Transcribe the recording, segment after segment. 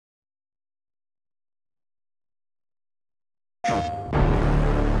In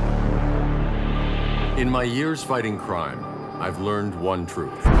my years fighting crime, I've learned one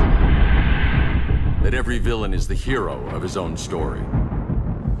truth. That every villain is the hero of his own story.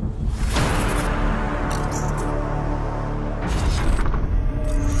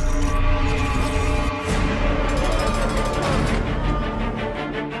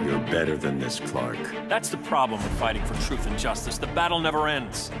 You're better than this, Clark. That's the problem with fighting for truth and justice. The battle never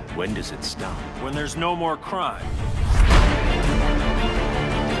ends. When does it stop? When there's no more crime.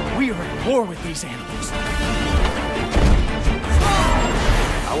 We are at war with these animals.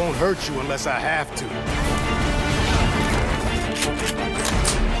 I won't hurt you unless I have to.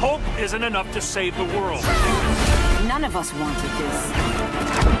 Hope isn't enough to save the world. None of us wanted this.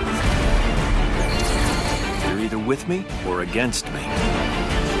 You're either with me or against me.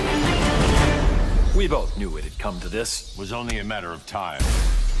 We both knew it had come to this. It was only a matter of time.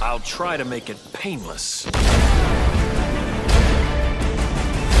 I'll try to make it painless.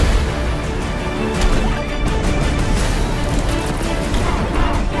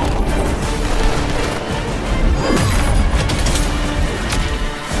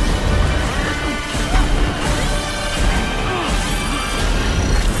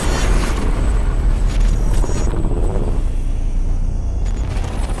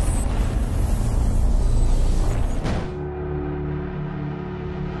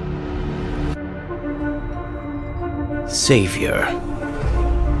 Savior.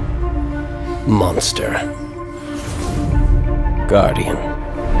 Monster. Guardian.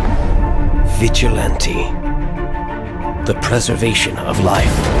 Vigilante. The preservation of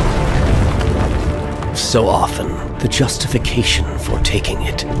life. So often, the justification for taking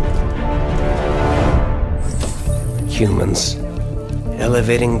it. Humans,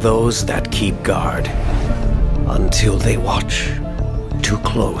 elevating those that keep guard, until they watch too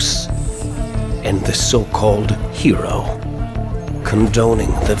close. And the so-called hero,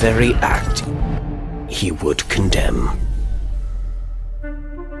 condoning the very act he would condemn.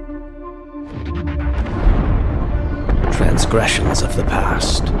 Transgressions of the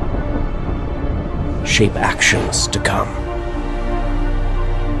past shape actions to come.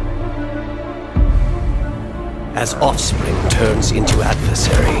 As offspring turns into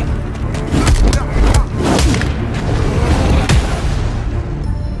adversary,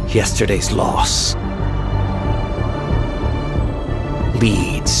 yesterday's loss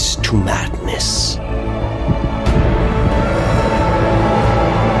leads to madness.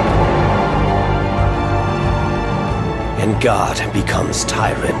 And God becomes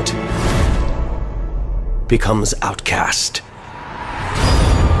tyrant, becomes outcast,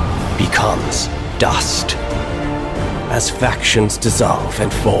 becomes dust, as factions dissolve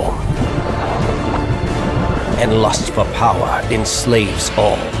and form, and lust for power enslaves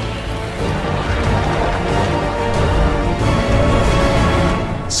all.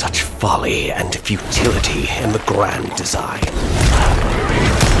 Such folly and futility in the grand design.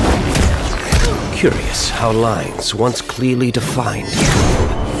 Curious how lines once clearly defined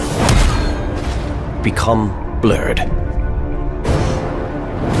become blurred.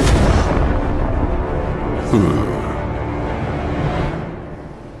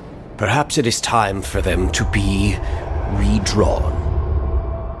 Perhaps it is time for them to be redrawn.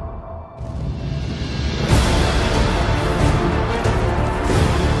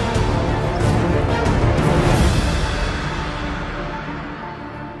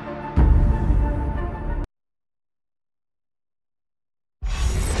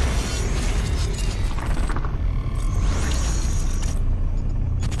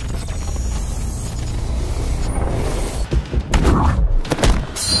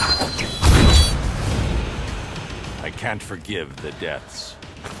 Can't forgive the deaths.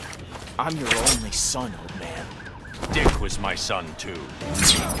 I'm your only son, old man. Dick was my son, too.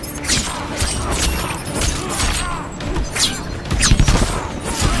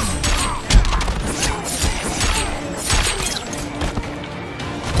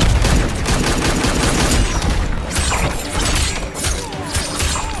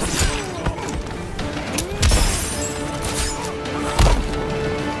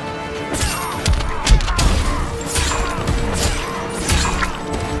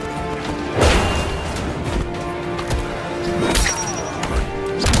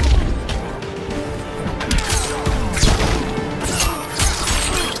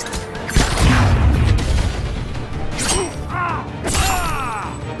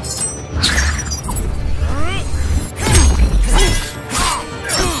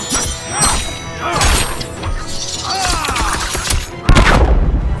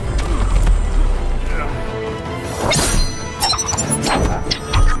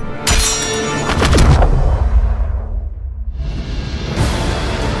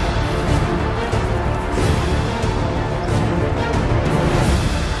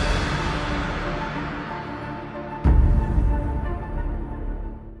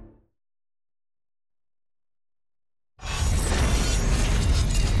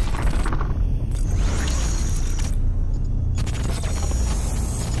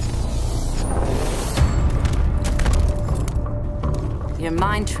 Your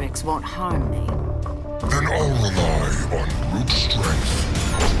mind tricks won't harm me. Then I'll rely on brute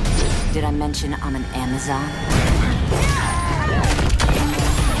strength. Did I mention I'm an Amazon?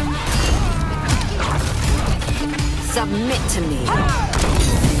 Submit to me.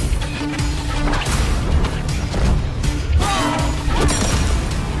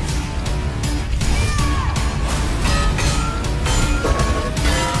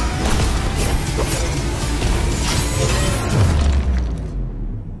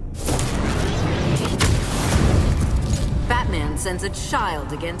 Batman sends a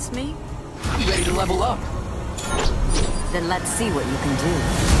child against me? I'm ready to level up. Then let's see what you can do.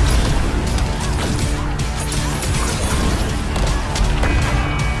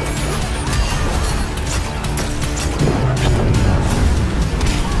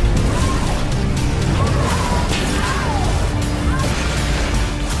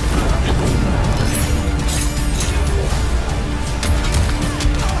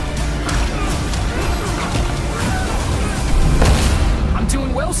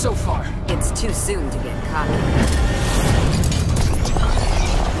 So far. It's too soon to get cocky.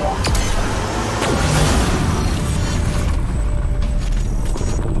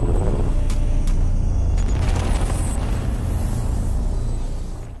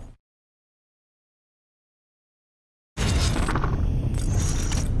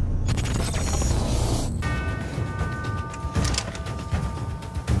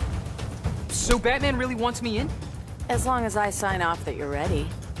 So Batman really wants me in? As long as I sign off that you're ready.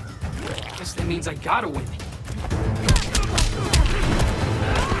 I guess that means I gotta win.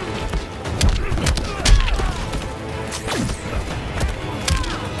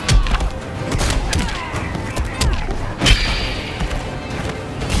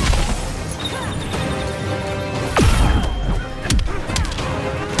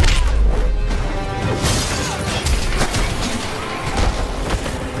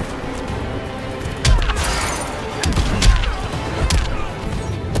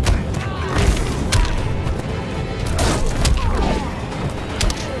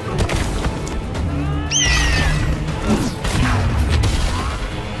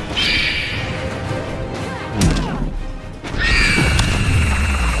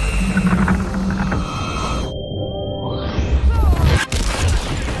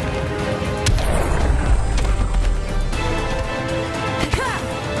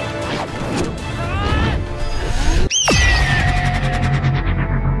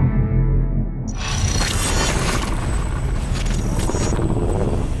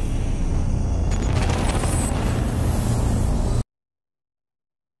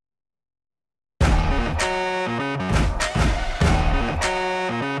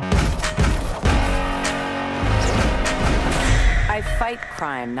 I fight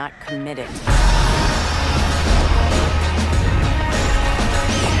crime, not commit it.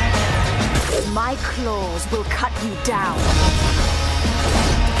 My claws will cut you down.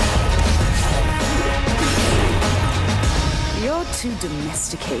 You're too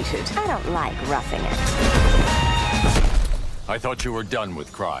domesticated. I don't like roughing it. I thought you were done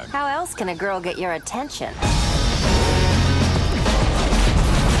with crime. How else can a girl get your attention?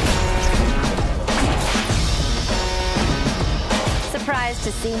 Surprised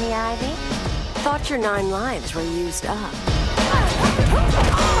to see me, Ivy? Thought your 9 lives were used up.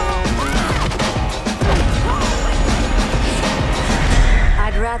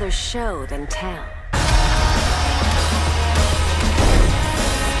 I'd rather show than tell.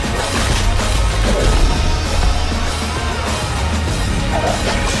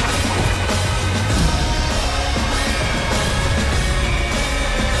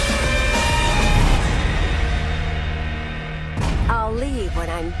 I'll leave when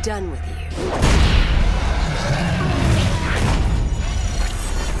I'm done with you.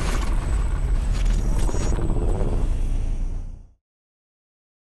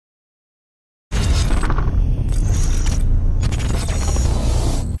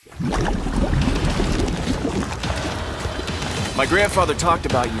 My grandfather talked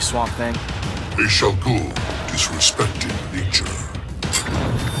about you, Swamp Thing. They shall go disrespecting nature.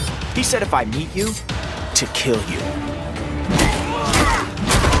 He said if I meet you, to kill you.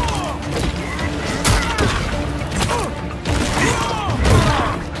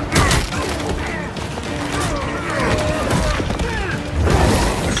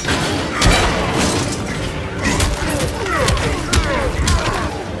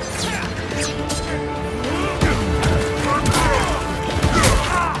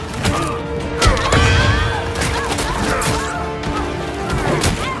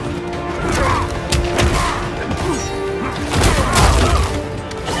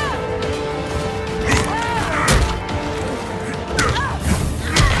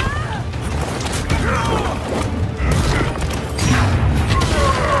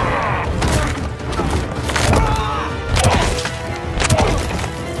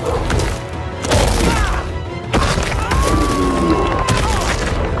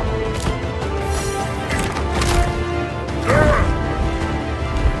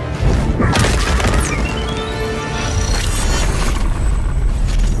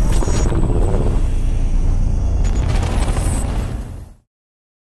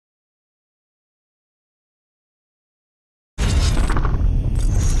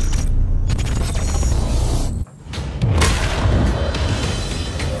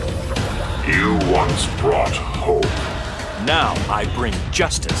 I bring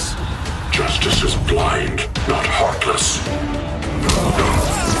justice. Justice is blind, not heartless.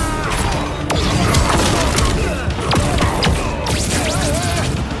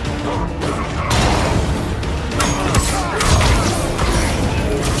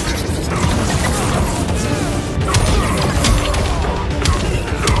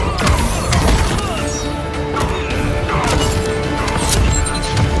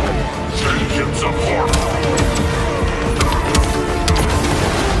 Vengeance of horror.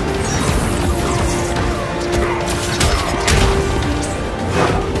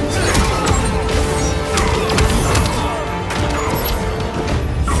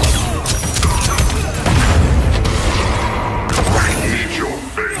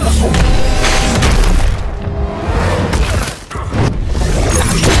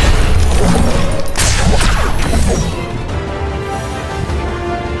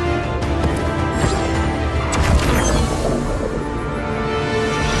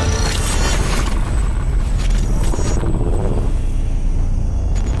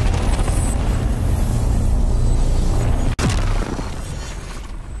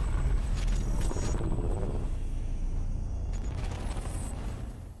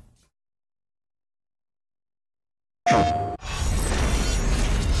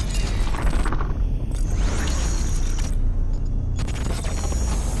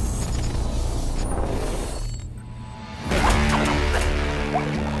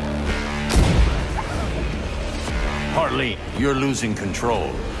 Harleen, You're losing control.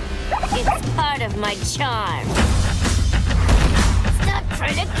 It's part of my charm. Stop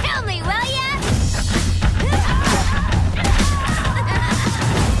trying to kill me, will ya?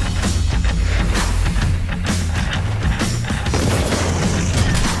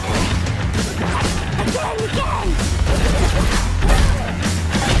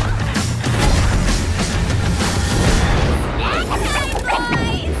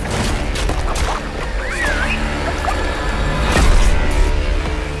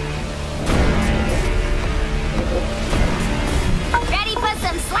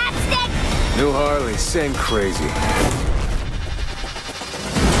 New Harley, same crazy.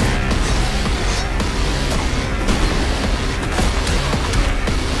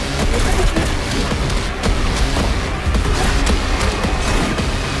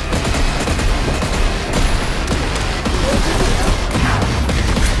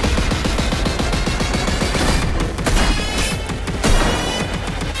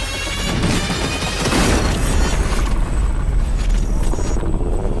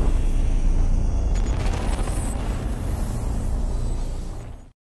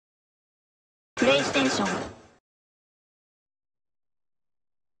 PlayStation.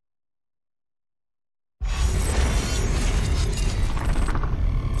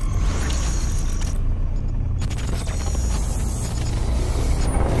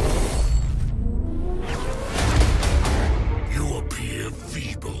 You appear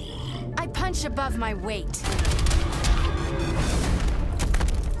feeble. I punch above my weight.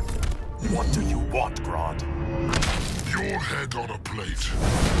 What do you want, Grodd? Your head on a plate.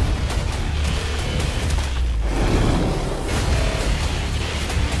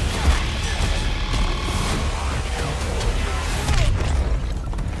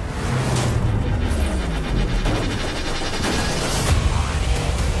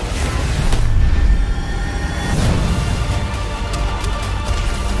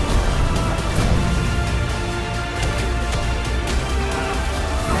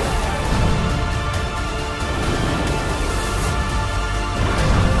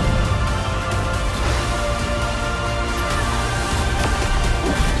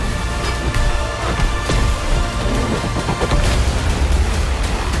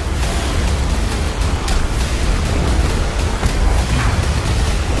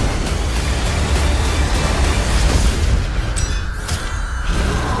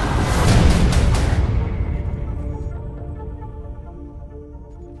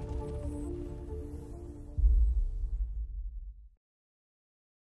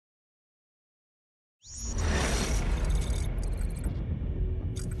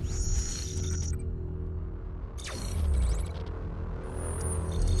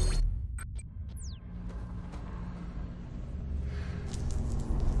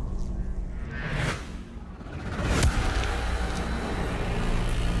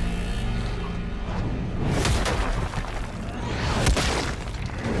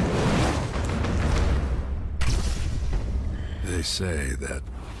 They say that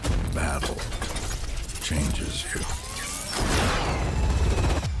battle changes you.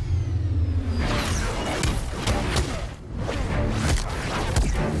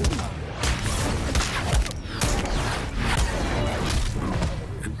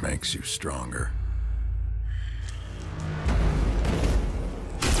 makes you stronger.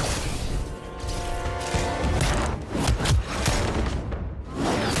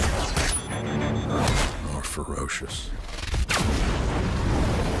 More ferocious.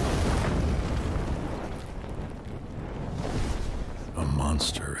 A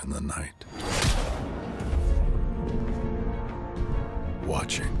monster in the night.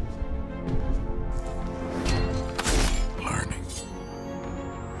 Watching. Learning.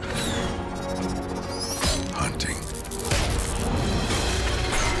 Hunting.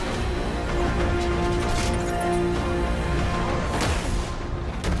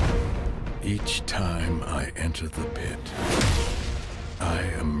 Each time I enter the pit, I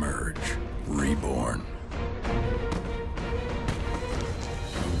emerge reborn.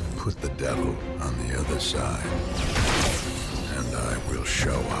 Put the devil on the other side, and I will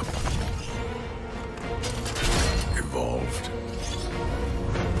show up. Evolved.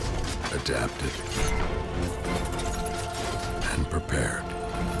 Adapted. And prepared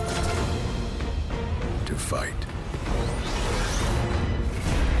to fight.